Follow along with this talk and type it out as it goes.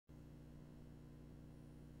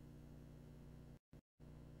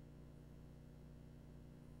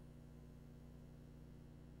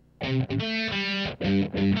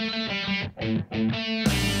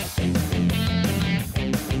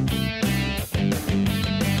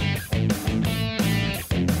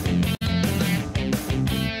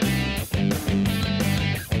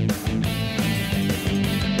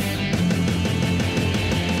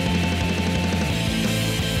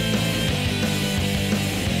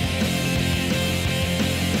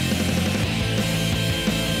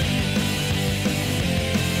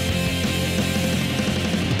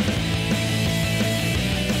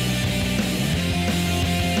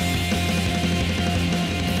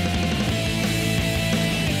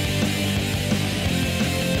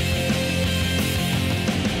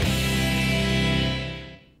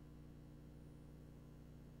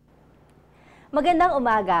Magandang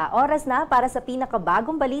umaga, oras na para sa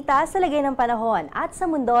pinakabagong balita sa lagay ng panahon at sa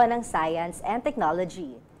mundo ng science and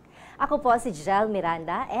technology. Ako po si Jel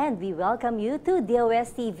Miranda and we welcome you to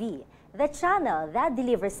DOSTv, the channel that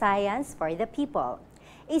delivers science for the people.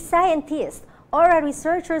 A scientist or a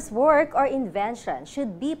researcher's work or invention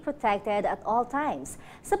should be protected at all times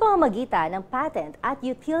sa pamamagitan ng patent at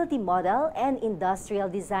utility model and industrial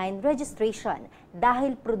design registration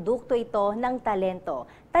dahil produkto ito ng talento,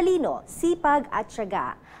 talino, sipag at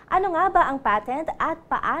tiyaga. Ano nga ba ang patent at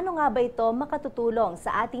paano nga ba ito makatutulong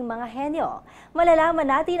sa ating mga henyo? Malalaman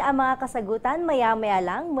natin ang mga kasagutan maya-maya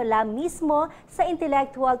lang mula mismo sa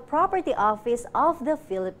Intellectual Property Office of the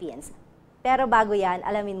Philippines. Pero bago yan,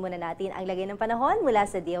 alamin muna natin ang lagay ng panahon mula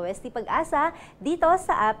sa DOST Pag-asa dito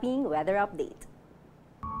sa ating weather update.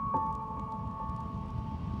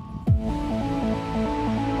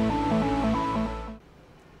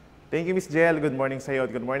 Thank you, Ms. Jel. Good morning sa iyo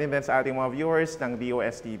at good morning din sa ating mga viewers ng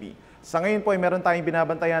DOSTv. Sa ngayon po ay meron tayong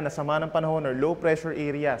binabantayan na sama ng panahon or low pressure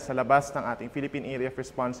area sa labas ng ating Philippine Area of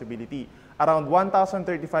Responsibility. Around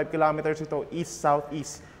 1,035 kilometers ito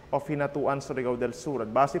east-southeast of Hinatuan, Surigao del Sur.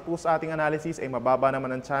 At base po sa ating analysis ay mababa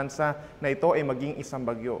naman ang tsansa na ito ay maging isang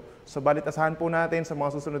bagyo. Subalit asahan po natin sa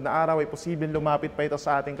mga susunod na araw ay posibleng lumapit pa ito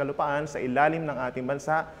sa ating kalupaan sa ilalim ng ating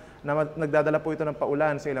bansa na nagdadala po ito ng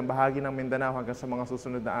paulan sa ilang bahagi ng Mindanao hanggang sa mga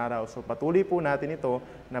susunod na araw. So patuloy po natin ito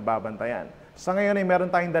na babantayan. Sa ngayon ay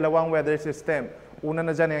meron tayong dalawang weather system. Una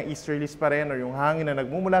na dyan yung easterlies pa rin o yung hangin na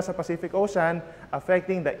nagmumula sa Pacific Ocean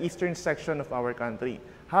affecting the eastern section of our country.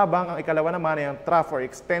 Habang ang ikalawa naman ay ang trough or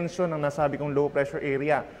extension ng nasabi kong low pressure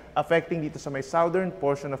area affecting dito sa may southern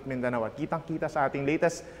portion of Mindanao. At kitang-kita sa ating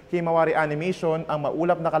latest Himawari animation ang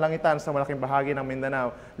maulap na kalangitan sa malaking bahagi ng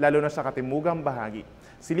Mindanao, lalo na sa katimugang bahagi.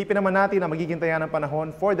 Silipin naman natin ang magiging tayan ng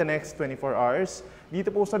panahon for the next 24 hours.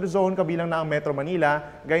 Dito po sa Luzon, kabilang na ang Metro Manila,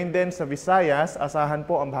 gayon din sa Visayas, asahan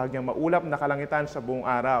po ang bahagyang maulap na kalangitan sa buong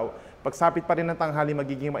araw. Pagsapit pa rin ng tanghali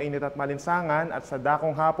magiging mainit at malinsangan at sa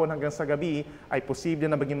dakong hapon hanggang sa gabi ay posible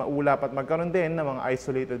na maging maulap at magkaroon din ng mga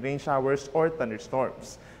isolated rain showers or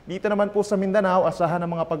thunderstorms. Dito naman po sa Mindanao, asahan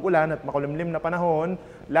ng mga pag-ulan at makulimlim na panahon,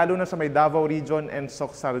 lalo na sa may Davao Region and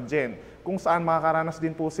Soc-Sargen, kung saan makakaranas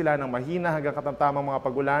din po sila ng mahina hanggang katamtamang mga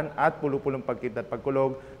pag-ulan at pulupulong pagkit at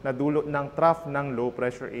pagkulog na dulot ng trough ng low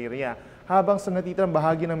pressure area. Habang sa natitirang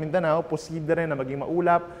bahagi ng Mindanao, posible rin na maging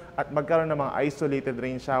maulap at magkaroon ng mga isolated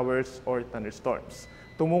rain showers or thunderstorms.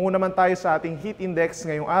 Tumungo naman tayo sa ating heat index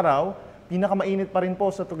ngayong araw. Pinakamainit pa rin po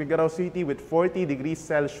sa Tuguegarao City with 40 degrees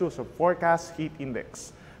Celsius of forecast heat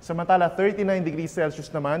index. Samantala, 39 degrees Celsius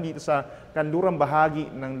naman dito sa kanlurang bahagi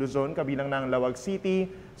ng Luzon, kabilang ng Lawag City,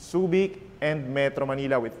 Subic, and Metro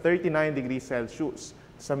Manila with 39 degrees Celsius.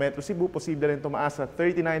 Sa Metro Cebu, posible rin tumaas sa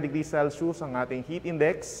 39 degrees Celsius ang ating heat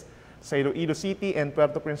index. Sa Iloilo City and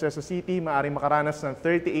Puerto Princesa City, maaaring makaranas ng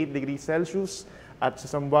 38 degrees Celsius. At sa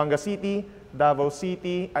Zamboanga City, Davao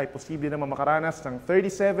City ay posible naman makaranas ng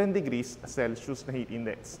 37 degrees Celsius na heat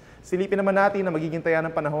index. Silipin naman natin na magiging tayan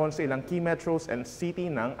ng panahon sa ilang key metros and city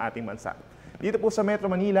ng ating bansa. Dito po sa Metro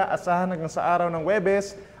Manila, asahan hanggang sa araw ng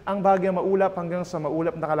Huwebes ang bahagyang maulap hanggang sa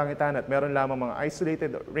maulap na kalangitan at meron lamang mga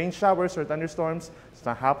isolated rain showers or thunderstorms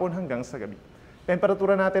sa hapon hanggang sa gabi.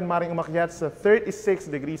 Temperatura natin maring umakyat sa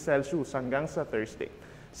 36 degrees Celsius hanggang sa Thursday.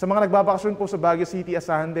 Sa mga nagbabakasyon po sa Baguio City,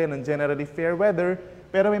 asahan din ng generally fair weather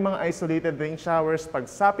pero may mga isolated rain showers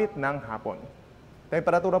pagsapit ng hapon.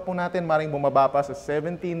 Temperatura po natin maring bumaba pa sa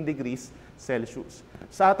 17 degrees Celsius.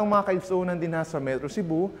 Sa atong mga kaibsunan din sa Metro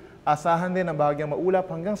Cebu, asahan din ang bahagyang maulap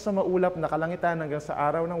hanggang sa maulap na kalangitan hanggang sa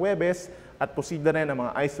araw ng Huwebes at posible rin ang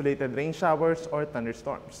mga isolated rain showers or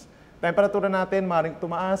thunderstorms. Temperatura natin maring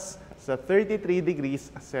tumaas sa 33 degrees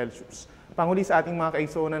Celsius. Panghuli sa ating mga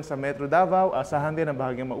kaigsunan sa Metro Davao, asahan din ang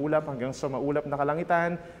bahagyang maulap hanggang sa maulap na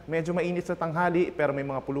kalangitan. Medyo mainit sa tanghali pero may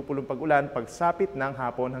mga pulupulong pag-ulan pagsapit ng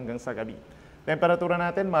hapon hanggang sa gabi. Temperatura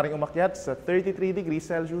natin maring umakyat sa 33 degrees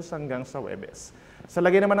Celsius hanggang sa Huwebes. Sa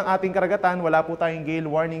lagay naman ng ating karagatan, wala po tayong gale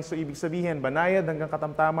warning. So ibig sabihin, banayad hanggang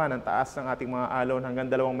katamtaman ang taas ng ating mga alon hanggang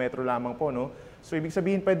 2 metro lamang po. No? So ibig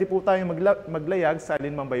sabihin, pwede po tayong maglayag sa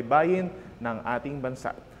alinmang baybayin ng ating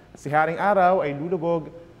bansa. Si Haring Araw ay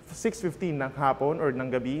lulubog 6:15 ng hapon or ng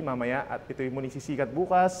gabi mamaya at ito'y muli sisikat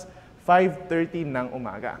bukas 5:13 ng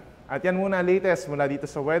umaga. At yan muna latest mula dito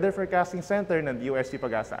sa Weather Forecasting Center ng DOST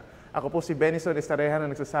Pag-asa. Ako po si Benison Estareja na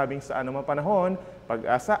nagsasabing sa anumang panahon,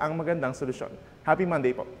 Pag-asa ang magandang solusyon. Happy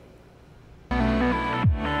Monday po!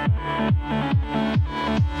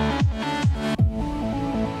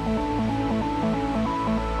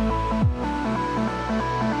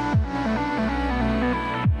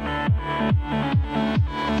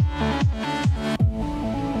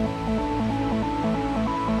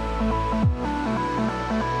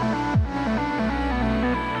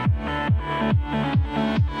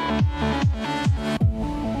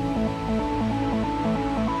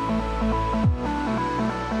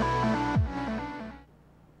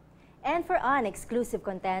 And for exclusive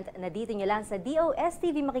content na dito nyo lang sa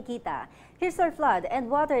DOSTv makikita, here's our flood and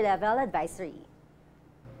water level advisory.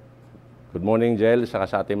 Good morning, Jel, saka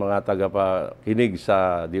sa ating mga tagapakinig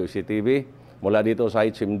sa DOSTv. Mula dito sa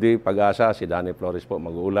HMD Pag-asa, si Danny Flores po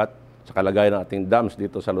mag-uulat sa kalagayan ng ating dams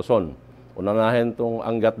dito sa Luzon. Unahin itong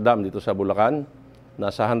Angat Dam dito sa Bulacan.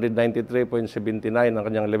 Nasa 193.79 ang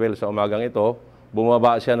kanyang level sa umagang ito.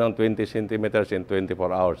 Bumaba siya ng 20 centimeters in 24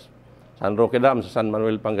 hours. San Roque Dam sa San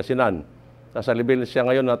Manuel, Pangasinan. Nasa level siya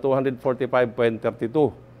ngayon na 245.32,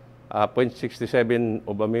 0.67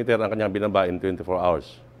 meter ang kanyang binaba in 24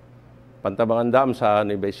 hours. Pantabangan Dam sa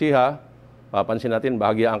Nueva Ecija, papansin natin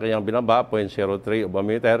bahagya ang kanyang binaba, 0.03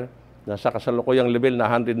 meter, nasa kasalukuyang level na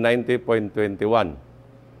 190.21.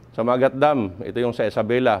 Sa Magat Dam, ito yung sa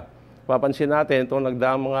Isabela, papansin natin itong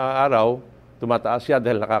nagdaang mga araw, tumataas siya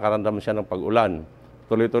dahil nakakaramdam siya ng pag-ulan.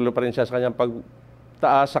 Tuloy-tuloy pa rin siya sa kanyang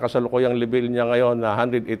pagtaas sa kasalukuyang level niya ngayon na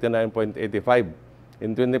 189.85.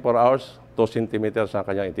 In 24 hours, 2 centimeters ang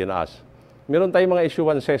kanyang itinaas. Meron tayong mga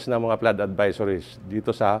issuances na mga flood advisories dito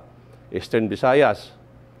sa Eastern Visayas,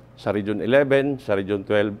 sa Region 11, sa Region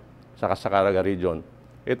 12, sa Caraga Region.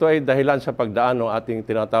 Ito ay dahilan sa pagdaan ng ating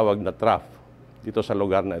tinatawag na trough dito sa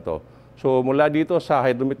lugar na ito. So mula dito sa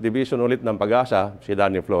Hydromet Division ulit ng Pag-asa, si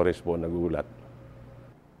Danny Flores po nagulat.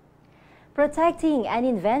 Protecting an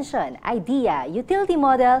invention, idea, utility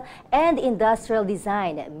model, and industrial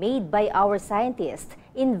design made by our scientists,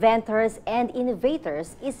 inventors, and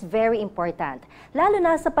innovators is very important. Lalo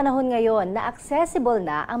na sa panahon ngayon na accessible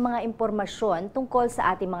na ang mga impormasyon tungkol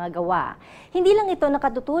sa ating mga gawa. Hindi lang ito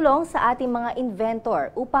nakatutulong sa ating mga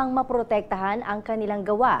inventor upang maprotektahan ang kanilang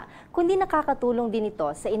gawa, kundi nakakatulong din ito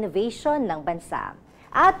sa innovation ng bansa.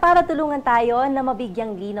 At para tulungan tayo na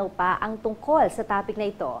mabigyang linaw pa ang tungkol sa topic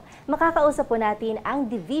na ito, makakausap po natin ang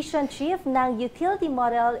Division Chief ng Utility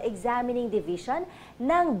Model Examining Division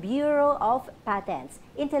ng Bureau of Patents,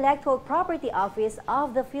 Intellectual Property Office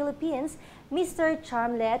of the Philippines, Mr.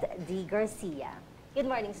 Charmlet D. Garcia.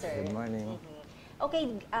 Good morning, sir. Good morning.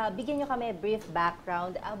 Okay, bigyan nyo kami brief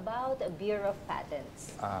background about Bureau of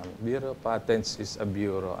Patents. Bureau of Patents is a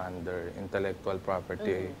bureau under Intellectual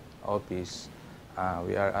Property Office.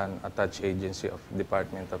 We are an attached agency of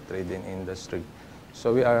Department of Trade and Industry.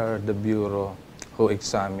 So we are the bureau who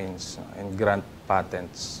examines and grant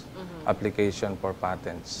patents, application for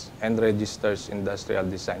patents, and registers industrial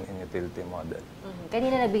design and utility model.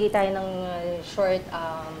 Kanina nagbigay tayo ng short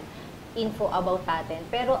info about patent.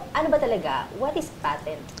 Pero ano ba talaga? What is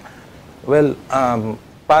patent? Well,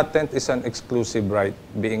 patent is an exclusive right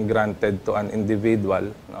being granted to an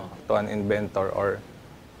individual, no, to an inventor, or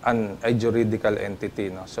a juridical entity.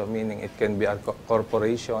 No? So meaning it can be a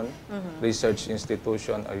corporation, research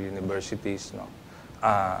institution, or universities. No?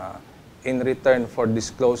 In return for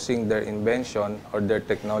disclosing their invention or their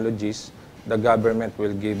technologies, the government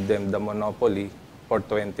will give them the monopoly for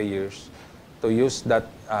 20 years to use that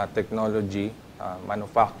technology,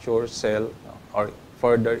 manufacture, sell, no? or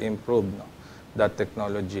further improve, no? that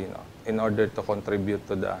technology, no? in order to contribute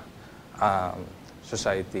to the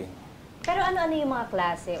society. Pero ano-ano yung mga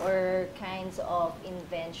klase or kinds of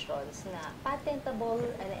inventions na patentable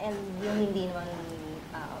and yung hindi naman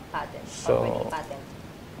patent? So, patent?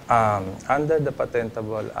 Under the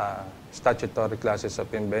patentable statutory classes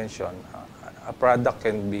of invention, a product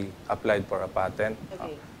can be applied for a patent.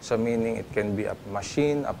 Okay. So meaning it can be a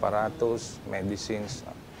machine, apparatus, medicines,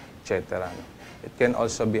 etc. It can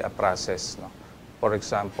also be a process. No? For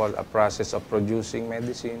example, a process of producing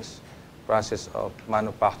medicines, process of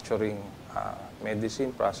manufacturing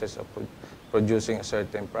medicine, process of producing a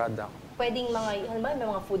certain product. pwedeng halimbawa may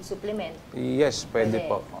mga food supplement? Yes, pwede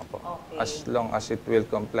po. Opo. Okay. As long as it will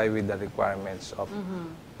comply with the requirements of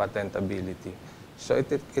patentability. So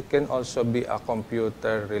it can also be a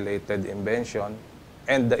computer-related invention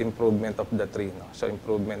and the improvement of the tree. No? So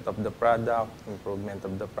improvement of the product, improvement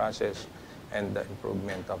of the process, and the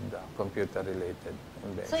improvement of the computer-related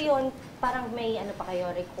invention. So yun, parang may ano pa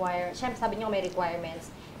kayo, siyempre sabi niyo may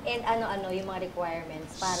requirements, and ano-ano yung mga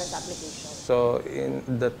requirements para sa application? So in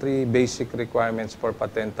the 3 basic requirements for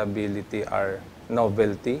patentability are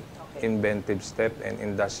novelty, inventive step, and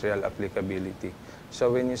industrial applicability.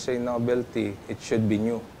 So when you say novelty, it should be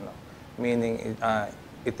new, no? Meaning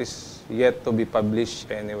it is yet to be published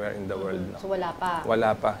anywhere in the world. No? So wala pa?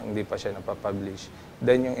 Wala pa, hindi pa siya napapublish.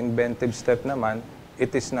 Then yung inventive step naman,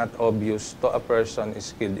 it is not obvious to a person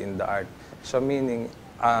skilled in the art. So meaning,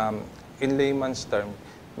 in layman's term,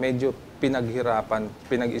 medyo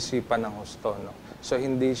pinag-isipan ng husto. No? So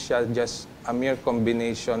hindi siya just a mere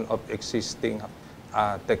combination of existing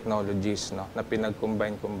technologies, no? Na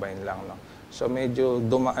pinag-combine lang. No? So medyo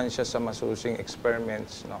dumaan siya sa masusing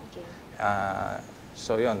experiments. No? Okay.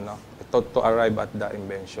 So yun, no? To arrive at the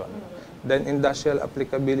invention. Then industrial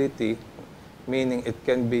applicability, meaning it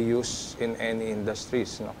can be used in any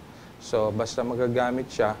industries. No? So basta magagamit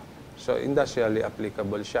siya, so industrially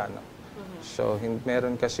applicable siya. No? So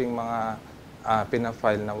meron kasing mga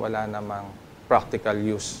pinafile na wala namang practical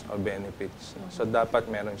use or benefits. No? So dapat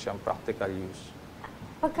meron siyang practical use.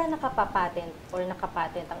 Pagka nakapatent or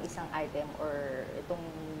nakapatent ang isang item or itong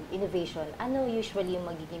innovation, ano usually yung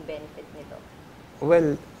magiging benefit nito?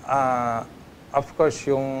 Well, of course,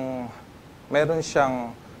 meron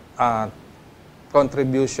siyang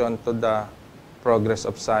contribution to the progress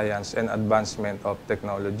of science and advancement of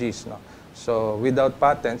technologies. No? So without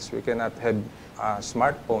patents, we cannot have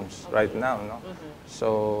smartphones right now. No?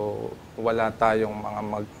 So wala tayong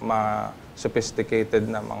mga sophisticated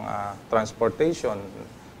na mga transportation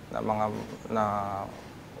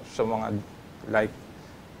like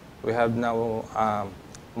we have now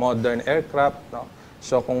modern aircraft. No?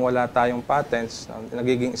 So kung wala tayong patents,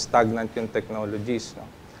 nagiging stagnant yung technologies. No?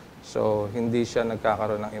 So hindi siya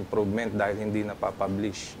nagkakaroon ng improvement dahil hindi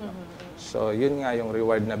napapublish. No? So yun nga yung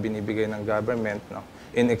reward na binibigay ng government. No?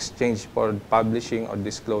 In exchange for publishing or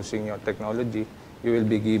disclosing your technology, you will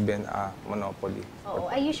be given a monopoly. Oo.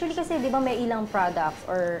 Usually kasi, di ba, may ilang products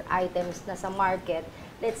or items na sa market.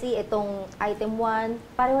 Let's say, itong item 1,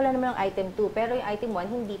 pareho wala naman ang item 2, pero yung item 1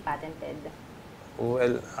 hindi patented.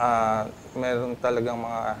 Well, meron talagang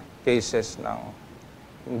mga cases ng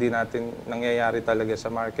hindi natin nangyayari talaga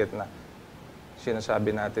sa market na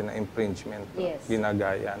sinasabi natin na infringement, Yes.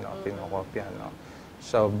 ginagaya, no, kinokopya. No?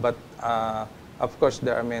 So, but of course,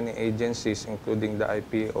 there are many agencies, including the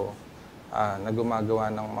IPO, na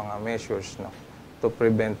gumagawa ng mga measures, no, to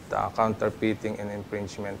prevent counterfeiting and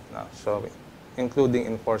infringement. No? So, including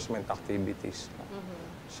enforcement activities. No?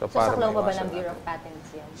 So sa klaw ba ng Bureau of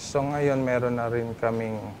Patents yan? So ngayon meron na rin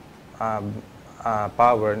kaming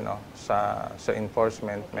power, no, sa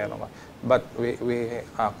enforcement. Meron, but we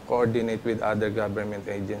coordinate with other government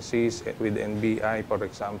agencies, with NBI, for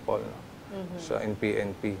example. No? So in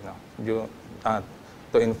PNP, no,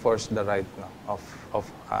 to enforce the right, no, of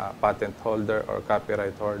patent holder or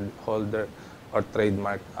copyright holder or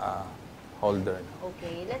trademark holder. No?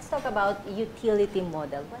 Okay, let's talk about utility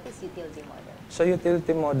model. What is utility model? So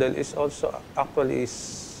utility model is also actually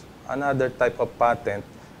is another type of patent,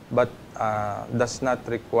 but does not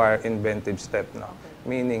require inventive step. No? Okay.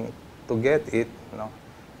 Meaning, to get it, no,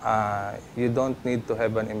 you don't need to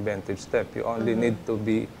have an inventive step. You only need to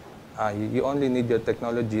be, you only need your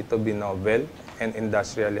technology to be novel and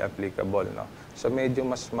industrially applicable. No? So medyo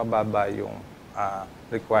mas mababa yung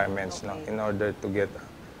requirements, no, in order to get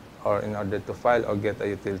or in order to file or get a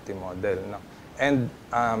utility model. No? And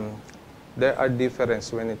there are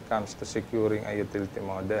differences when it comes to securing a utility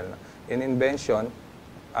model. In invention,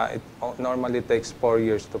 it normally takes 4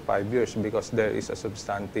 years to 5 years because there is a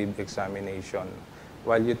substantive examination.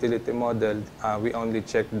 While utility model, we only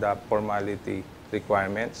check the formality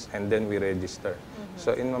requirements and then we register.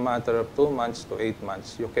 So in a matter of 2 months to 8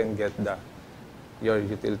 months, you can get your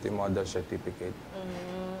utility model certificate.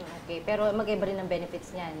 Okay, pero mag-iba rin ang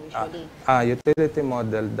benefits niyan usually. Utility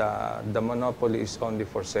model, the monopoly is only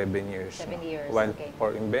for 7 years. 7 years, While okay.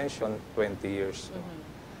 for invention, 20 years.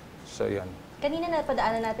 So yun. Kanina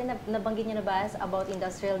napadaanan natin, nabanggit niyo na ba about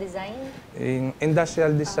industrial design?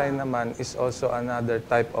 Industrial design naman is also another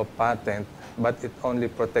type of patent, but it only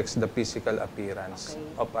protects the physical appearance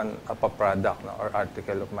of a product, no, or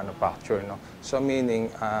article of manufacture. No? So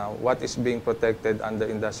meaning, what is being protected under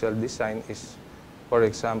industrial design is, for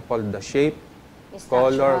example, the shape,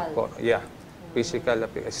 color, Structural. physical,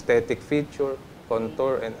 aesthetic feature,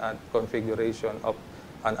 contour, and configuration of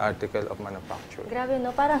an article of manufacture. Grabe,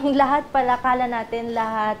 no? Parang lahat pala, kala natin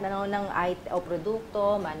lahat ng o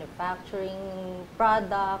produkto, manufacturing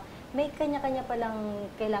product, may kanya-kanya palang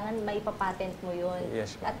kailangan maipapatent mo yun.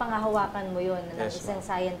 Yes, ma'am. At panghahawakan mo yun ng Yes, isang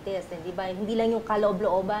scientist. Di ba? Hindi lang yung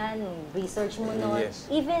kaloob-looban, research mo nun. Yes.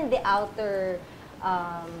 Even the outer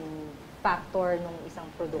factor ng isang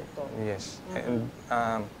produkto. Yes, and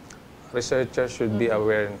researcher should be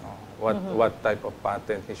aware what type of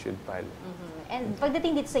patent he should file. And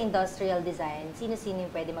pagdating dito sa industrial design, sino-sino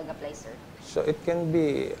yung pwede mag-apply, sir? So it can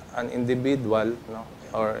be an individual, no,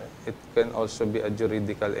 or it can also be a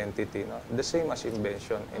juridical entity, no, the same as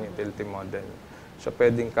invention in utility model. So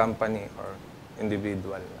pwedeng company or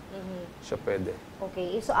individual. So pwede.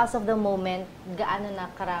 Okay, so as of the moment, gaano na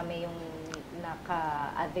karami yung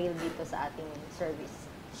naka-avail dito sa ating service?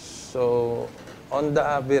 So on the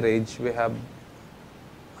average, we have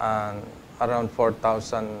around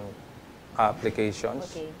 4,000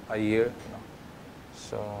 applications a year. No?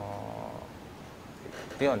 So,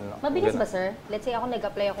 yun. No? Mabilis ba, sir? Let's say ako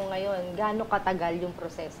nag-apply ako ngayon, gaano katagal yung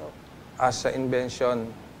proseso? As a invention,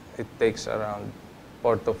 it takes around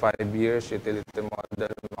 4 to 5 years. Utility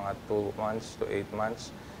model, mga 2 months to 8 months.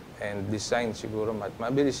 And design, siguro,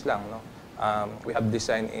 mabilis lang. No? We have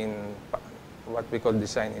design in, what we call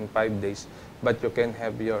design in 5 days. But you can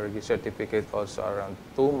have your certificate also around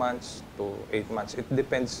 2 months to 8 months. It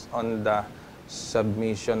depends on the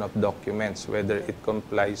submission of documents, whether it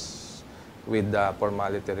complies with the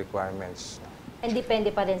formality requirements. And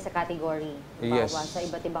depende pa rin sa category? Yes. Sa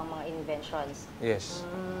iba't ibang mga inventions? Yes.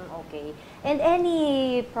 Okay. And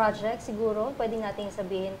any project siguro, pwede nating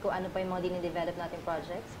sabihin kung ano pa yung mga dinidevelop natin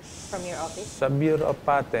projects from your office? Sa Bureau of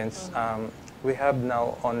Patents, we have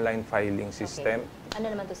now online filing system. Okay. Ano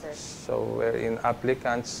naman to, sir? So wherein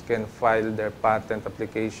applicants can file their patent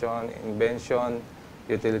application, invention,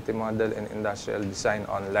 utility model, and industrial design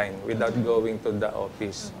online without going to the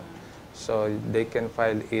office. So they can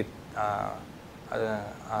file it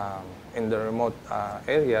in the remote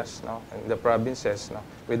areas, no, in the provinces, no,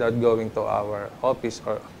 without going to our office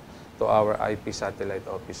or to our IP satellite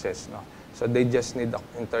offices. No. So they just need an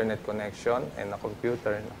internet connection and a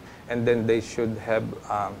computer, no, and then they should have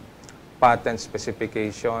patent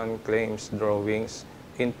specification, claims, drawings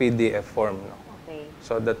in PDF form. No? Okay.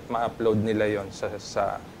 So that ma-upload nila yon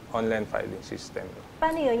sa online filing system.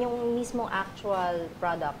 Paano yun? Yung mismong actual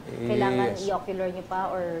product? Kailangan Yes. i-ocular nyo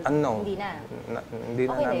pa or No. hindi na? Hindi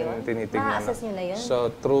na Okay na namin yun? tinitignan. Ma-assess nyo na yun?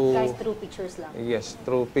 So through, Guys, through pictures lang? yes,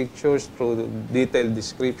 through pictures, through detailed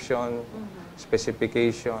description,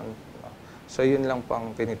 specification. No? So yun lang po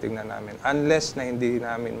ang tinitignan namin. Unless na hindi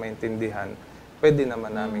namin maintindihan, pwede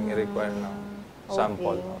naman namin i-require ng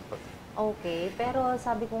sample. Okay, pero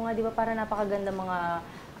sabi ko nga, di ba, para napakaganda mga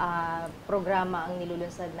programa ang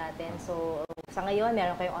nilulunsad natin. So, sa ngayon,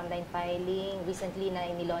 meron kayong online filing, recently na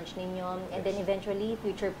ini-launch ninyo, and then eventually,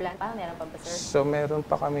 future plan pa, meron pa ba, sir? So, meron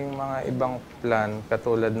pa kaming mga ibang plan,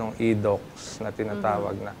 katulad ng e-docs na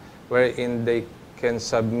tinatawag na, wherein they can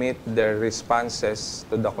submit their responses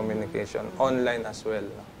to the communication online as well.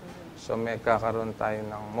 No? So, may kakaroon tayo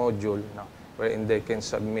ng module, no, wherein they can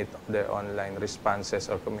submit their online responses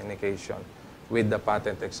or communication with the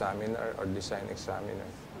patent examiner or design examiner.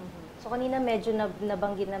 So, kanina medyo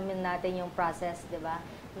nabanggit namin natin yung process, di ba,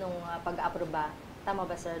 nung pag-aproba. Tama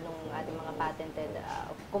ba, sir, nung ating mga patented,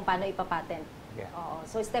 kung paano ipapatent? Yeah. Oo.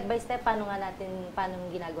 So, step by step, paano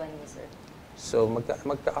ginagawa niyo, sir? So,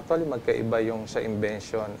 actually, magkaiba yung sa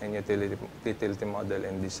invention and utility model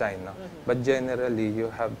and design. No? But generally,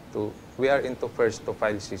 we are into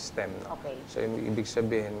first-to-file system. No? Okay. So, ibig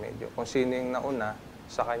sabihin, medyo, kung sino yung nauna,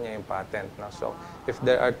 sa kanya yung patent. No? So, if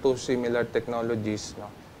there are two similar technologies, no,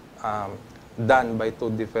 done by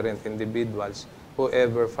two different individuals,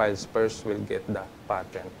 whoever files first will get the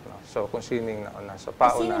patent. No? So, kung sino yung nauna. So,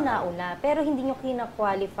 Sino nauna? Pero hindi nyo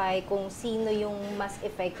kina-qualify kung sino yung mas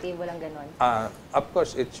effective, walang ganon? Of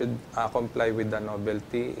course, it should comply with the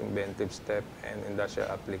novelty, inventive step, and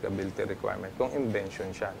industrial applicability requirement. Kung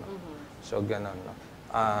invention siya. No? So, ganon. No?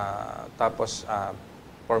 Tapos,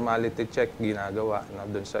 formality check ginagawa, no,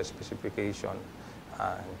 doon sa specification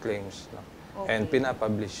and claims. No? Okay. And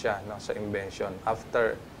pinapublish siya, no, sa invention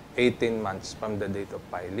after 18 months from the date of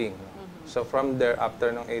filing. No? So from there,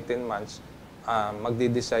 after ng 18 months,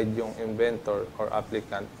 magde-decide yung inventor or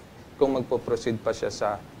applicant kung magpo-proceed pa siya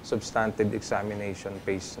sa substantive examination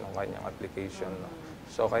phase ng kanyang application. No?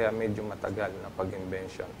 So kaya medyo matagal na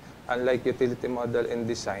pag-invention. Unlike utility model and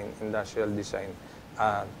design, industrial design,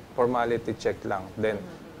 formality check lang. Then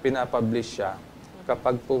pinapublish siya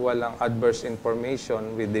kapag po walang adverse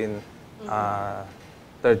information within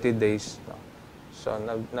 30 days, no? So,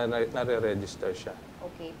 nare-register siya.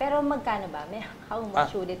 Okay. Pero magkano ba? How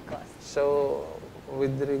much would it cost? So,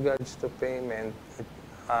 with regards to payment,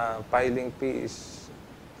 filing fee is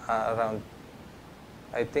around,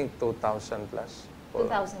 I think, 2,000 plus.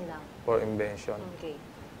 2,000 lang. For invention. Okay.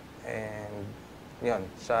 And yun,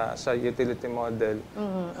 sa utility model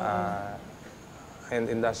and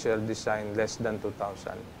industrial design, less than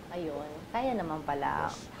 2,000. Ayun. Kaya naman pala.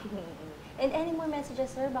 Yes. And any more messages,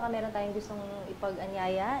 sir? Baka meron tayong gustong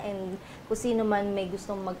ipag-anyaya and kung sino man may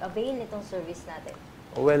gustong mag-avail nitong service natin.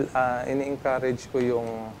 Well, ini-encourage ko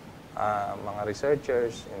yung mga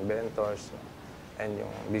researchers, inventors, and yung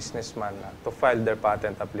businessman to file their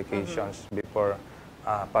patent applications before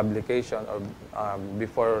publication or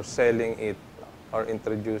before selling it or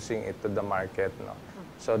introducing it to the market, no?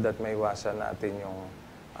 So that may iwasan natin yung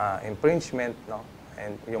infringement, no?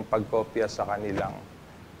 And yung pagkopya sa kanilang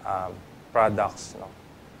products, no?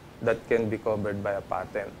 That can be covered by a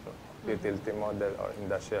patent, no? Utility model or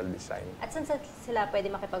industrial design. At saan sila pwede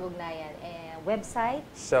makipag-ugnayan? Website?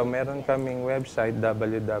 So, meron kaming website,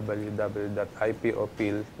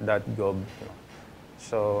 www.ipopil.gov. No?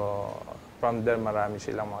 So, from there, marami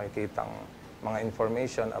silang makikitang mga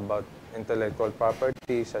information about intellectual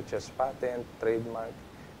property such as patent, trademark,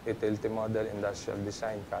 utility model, industrial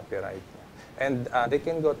design, copyright. And they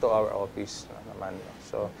can go to our office naman. No?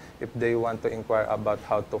 So, if they want to inquire about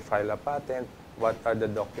how to file a patent, what are the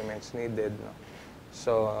documents needed, no?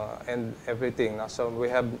 So, and everything. No? So, we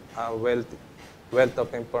have a wealth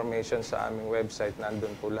of information sa aming website. Nandun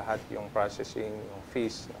po lahat yung processing, yung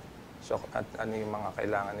fees. No? So, at ano yung mga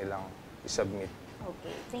kailangan nilang i-submit.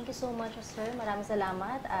 Okay. Thank you so much, sir. Maraming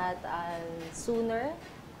salamat. At sooner,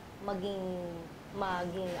 maging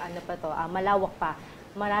ano pa to, malawak pa.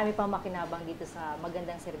 Marami pang makinabang dito sa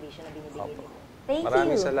magandang serbisyo na binibigay nito. Thank you.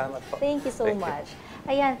 Maraming salamat po. Thank you so much.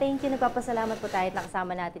 Ayan, thank you. Nagpapasalamat po tayo at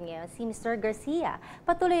nakasama natin ngayon si Mr. Garcia.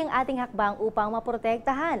 Patuloy ang ating hakbang upang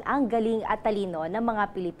maprotektahan ang galing at talino ng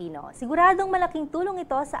mga Pilipino. Siguradong malaking tulong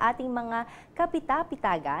ito sa ating mga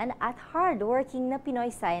kapita-pitagan at hardworking na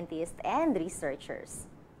Pinoy scientists and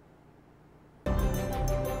researchers.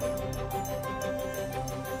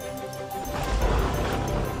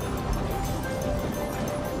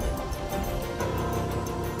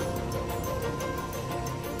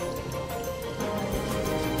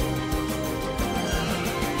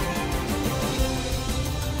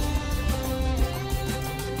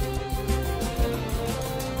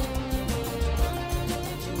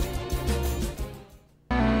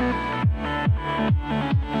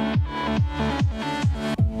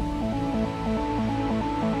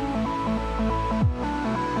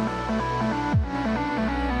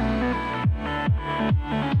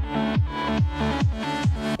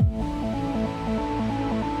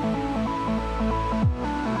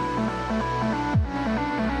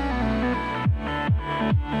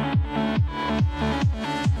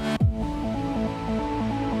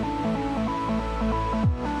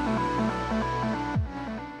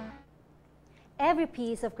 Every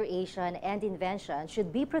piece of creation and invention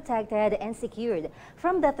should be protected and secured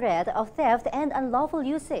from the threat of theft and unlawful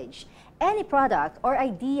usage. Any product or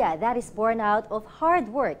idea that is born out of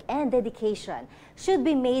hard work and dedication should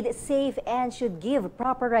be made safe and should give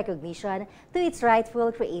proper recognition to its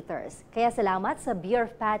rightful creators. Kaya salamat sa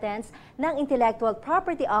Bureau of Patents ng Intellectual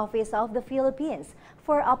Property Office of the Philippines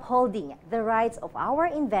for upholding the rights of our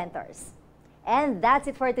inventors. And that's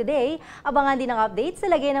it for today. Abangan din ang update sa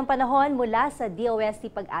lagay ng panahon mula sa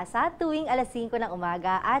DOST Pag-asa tuwing alas 5 ng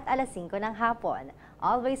umaga at alas 5 ng hapon.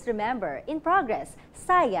 Always remember, in progress,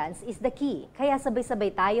 science is the key. Kaya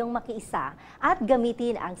sabay-sabay tayong makiisa at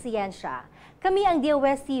gamitin ang siyensya. Kami ang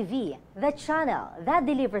DOSTv, the channel that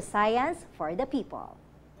delivers science for the people.